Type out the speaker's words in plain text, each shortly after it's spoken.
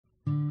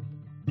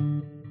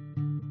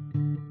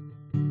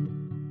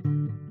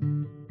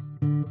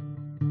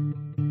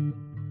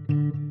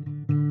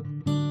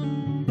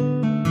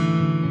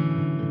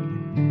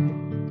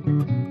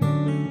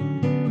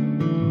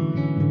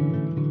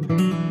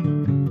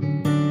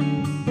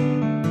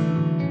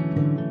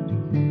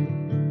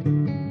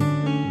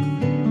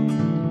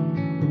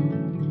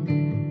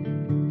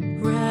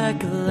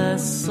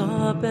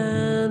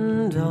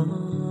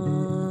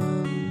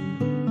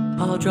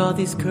draw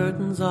these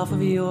curtains off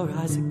of your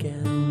eyes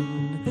again.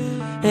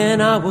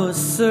 And I was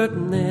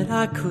certain that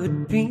I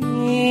could be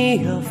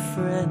a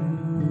friend.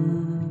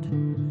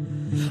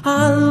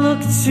 I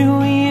look to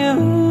you,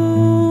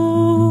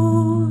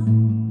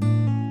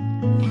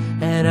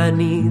 and I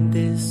need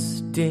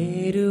this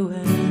day to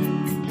end.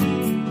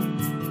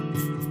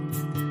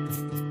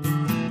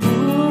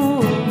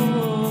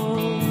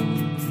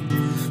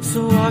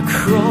 So I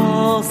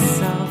crawl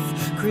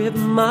south, grip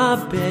my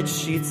bed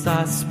sheets,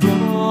 I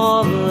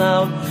sprawl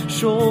out,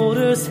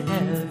 shoulders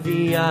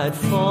heavy, I'd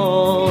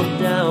fall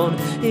down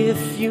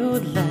if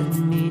you'd let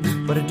me,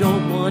 but I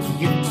don't want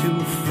you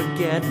to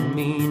forget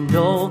me,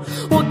 no.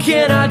 What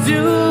can I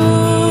do?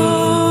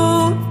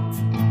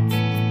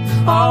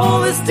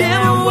 All this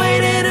damn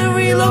waiting and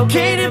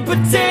relocating,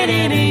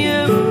 pertaining to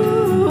you.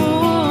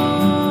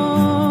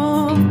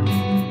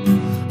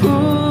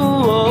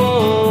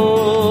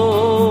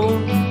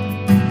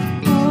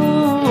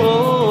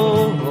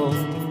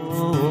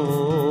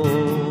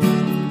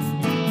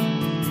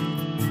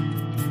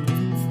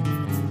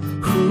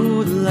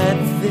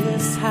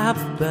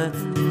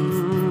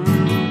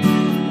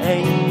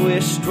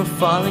 Anguished, we're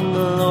falling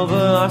all over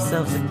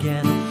ourselves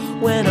again,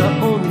 when I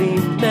only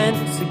meant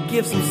to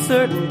give some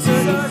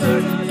certainty,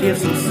 give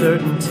some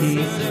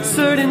certainty,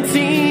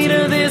 certainty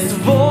to this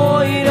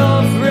void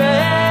of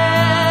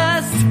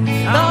rest.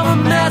 I'm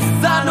a mess,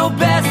 I know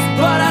best,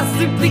 but I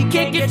simply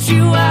can't get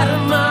you out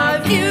of my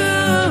view.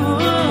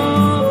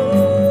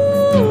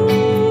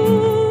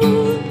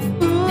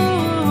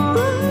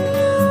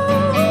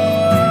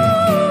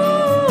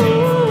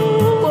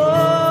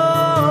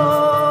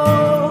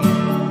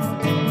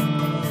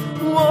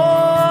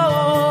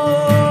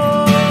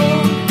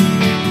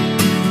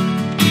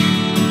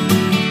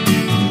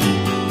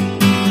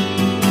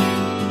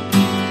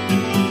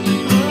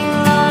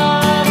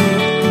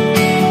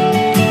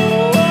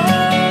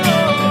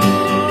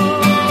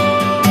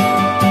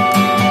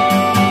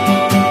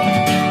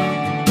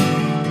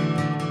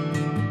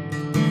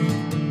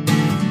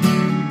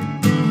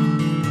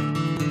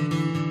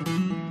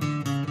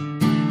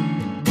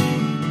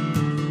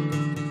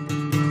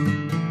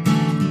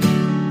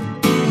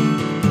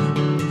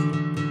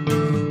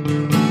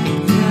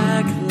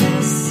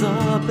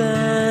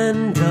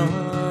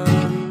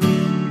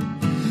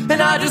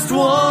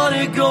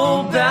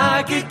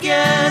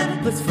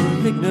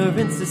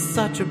 Ignorance is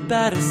such a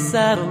better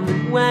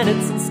settlement when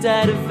it's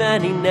instead of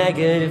any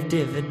negative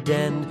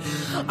dividend.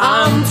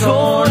 I'm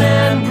torn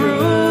and bruised.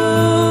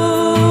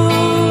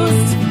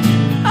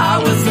 I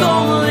was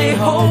only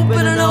hoping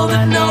to know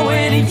that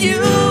knowing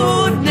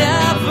you'd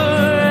never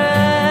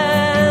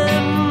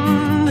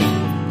end.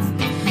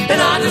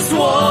 And I just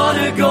want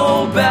to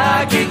go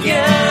back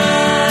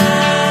again.